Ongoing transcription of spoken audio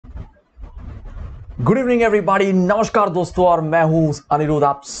Good evening everybody, नमस्कार दोस्तों, और मैं हूं अनिरुद्ध,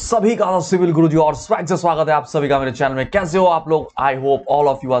 आप सभी का सिविल गुरुजी और स्वैग से स्वागत है आप सभी का मेरे चैनल में। कैसे हो आप लोग? I hope all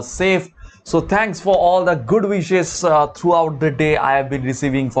of you are safe. So thanks for all the good wishes through out the day I have been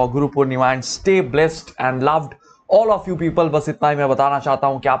receiving for Guru Purnima and stay blessed and loved all of you people. बस इतना ही मैं बताना चाहता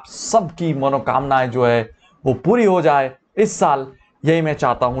हूं कि आप सबकी मनोकामनाएं जो है वो पूरी हो जाए इस साल, यही मैं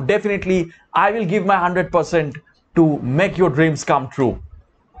चाहता हूं। Definitely I will give my 100% to make your dreams come true.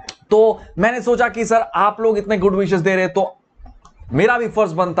 तो मैंने सोचा कि सर आप लोग इतने गुड विशेस दे रहे हैं तो मेरा भी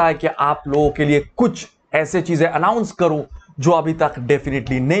फर्ज बनता है कि आप लोगों के लिए कुछ ऐसे चीजें अनाउंस करूं जो अभी तक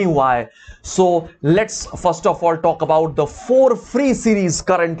डेफिनेटली नहीं हुआ है। So let's first of all talk about the 4 free series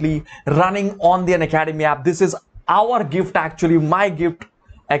currently running on the Unacademy app. This is our gift, actually my gift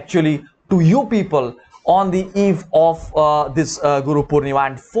actually to you people on the eve of this Guru Purnima,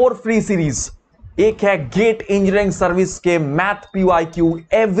 and 4 free series। एक है gate engineering service के math PYQ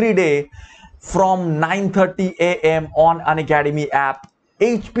every day from 9:30 AM on Unacademy app.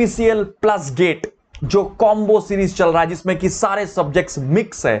 HPCL plus gate जो combo series चल रहा है जिसमें कि सारे सब्जेक्ट्स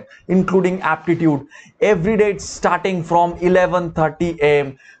मिक्स है including aptitude. Every day starting from 11:30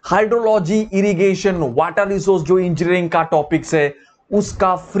 AM। Hydrology, irrigation, water resource जो इंजीनियरिंग का टॉपिक्स है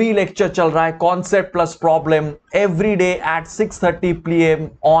उसका फ्री लेक्चर चल रहा है, concept plus problem, every day at 6:30 PM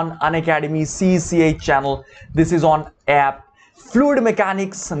on Unacademy CCA channel. This is on app. Fluid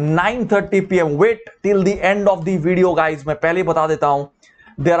mechanics 9:30 PM। Wait till the end of the video guys, मैं पहले बता देता हूं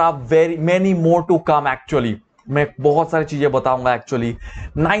there are very many more to come. Actually मैं बहुत सारी चीजें बताऊंगा। एक्चुअली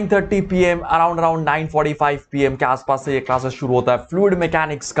 9:30 PM अराउंड 9:45 PM के आसपास से ये क्लासेस शुरू होता है फ्लूइड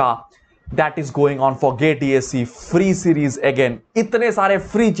मैकेनिक्स का। That is going on for GK-GS+, free series again. इतने सारे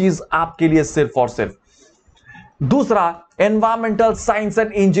फ्री चीज आपके लिए सिर्फ और सिर्फ। दूसरा, environmental science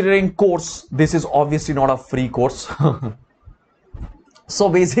and engineering course. This is obviously not a free course. So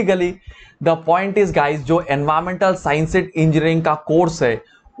basically the point is guys, जो एनवायरमेंटल साइंस एंड इंजीनियरिंग का कोर्स है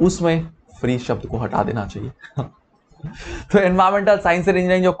उसमें फ्री शब्द को हटा देना चाहिए। तो एनवायरमेंटल साइंस एंड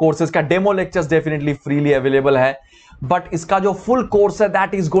इंजीनियरिंग जो कोर्सेज का demo lectures definitely freely available है, बट इसका जो फुल कोर्स है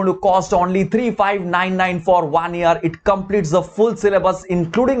that is going to cost only 3599 for 1 year। It completes the full syllabus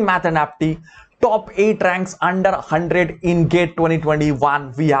including math and एप्टी। Top 8 ranks under 100 in gate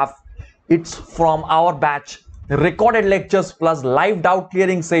 2021 we have. It's from our batch. Recorded lectures plus live doubt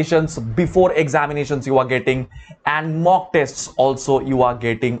clearing sessions before examinations you are getting, and mock tests also you are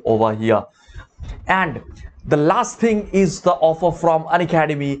getting over here। And the last thing is the offer from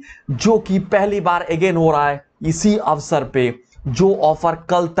Unacademy, जो कि पहली बार again हो रहा है इसी अवसर पे। जो ऑफर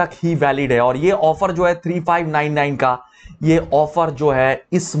कल तक ही वैलिड है, और ये ऑफर जो है 3599 का, ये ऑफर जो है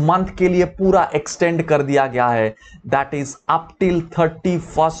इस मंथ के लिए पूरा एक्सटेंड कर दिया गया है। That is up till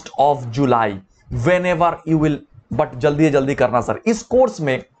 31st of July, whenever you will। But जल्दी जल्दी करना सर। इस कोर्स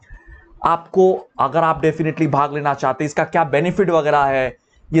में आपको, अगर आप डेफिनेटली भाग लेना चाहते हैं, इसका क्या बेनिफिट वगैरह है,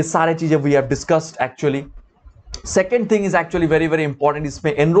 ये सारे चीजें we have discussed actually. Second thing is actually very very important.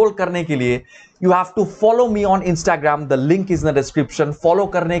 इसमें एनरोल करने के लिए you have to follow me on Instagram, the link is in the description. Follow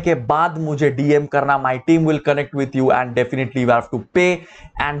करने के बाद मुझे DM करना, my team will connect with you and definitely you have to पे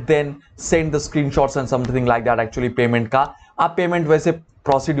and then send the screenshots and something like that. Actually payment का आप payment वैसे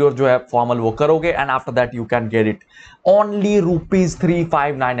procedure जो है फॉर्मल वो करोगे, and after that you can get it only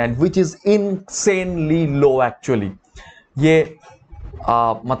 ₹3599, which is insanely low actually. ये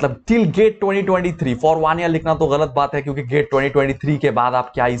मतलब टिल गेट 2023 फॉर 1 year लिखना तो गलत बात है, क्योंकि गेट 2023 के बाद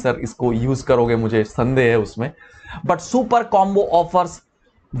आप क्या ही सर इसको यूज करोगे, मुझे संदेह है उसमें। But super combo offers,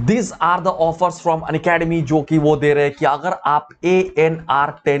 this are the offers from Unacademy, जो कि वो दे रहे हैं कि अगर आप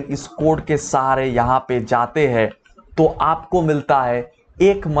ANR10 इस कोड के सहारे यहां पे जाते हैं तो आपको मिलता है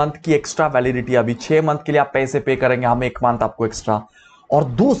 1 मंथ की एक्स्ट्रा वैलिडिटी। अभी 6 मंथ के लिए आप पैसे पे करेंगे, हम 1 मंथ आपको एक्स्ट्रा। और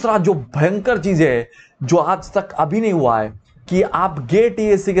दूसरा जो भयंकर चीज है जो आज तक अभी नहीं हुआ है, कि आप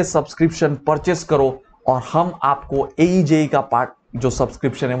GK-GS के सब्सक्रिप्शन परचेस करो और हम आपको AE-JE का पार्ट जो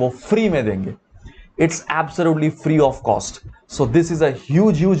सब्सक्रिप्शन है वो फ्री में देंगे। It's absolutely free of cost. So this is a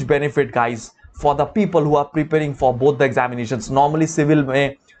huge benefit guys for the people who are preparing for both the examinations. Normally civil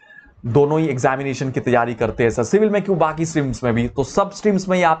में दोनों ही एग्जामिनेशन की तैयारी करते हैं सर, सिविल में क्यों, बाकी स्ट्रीम्स में भी। तो सब स्ट्रीम्स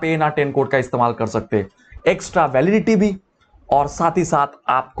में ही आप ANR10 कोड का इस्तेमाल कर सकते हैं, एक्स्ट्रा वैलिडिटी भी, और साथ ही साथ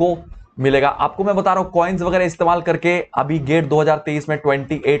आपको मिलेगा। आपको मैं बता रहा हूं कॉइन्स वगैरह इस्तेमाल करके अभी गेट 2023 में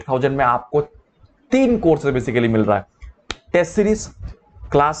 28,000 में आपको 3 कोर्स बेसिकली मिल रहा है। टेस्ट सीरीज,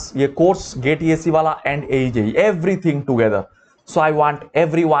 क्लास, ये कोर्स GK-GS वाला and AE-JE, everything together. So I want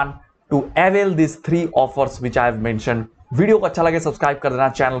everyone to avail this 3 offers which I have mentioned. Video को अच्छा लगे सब्सक्राइब कर देना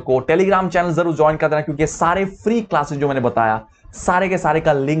चैनल को, टेलीग्राम चैनल जरूर ज्वाइन कर देना, क्योंकि सारे फ्री क्लासेस जो मैंने बताया सारे के सारे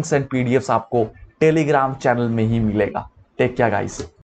का लिंक्स एंड PDFs आपको टेलीग्राम चैनल में ही मिलेगा। Take care guys.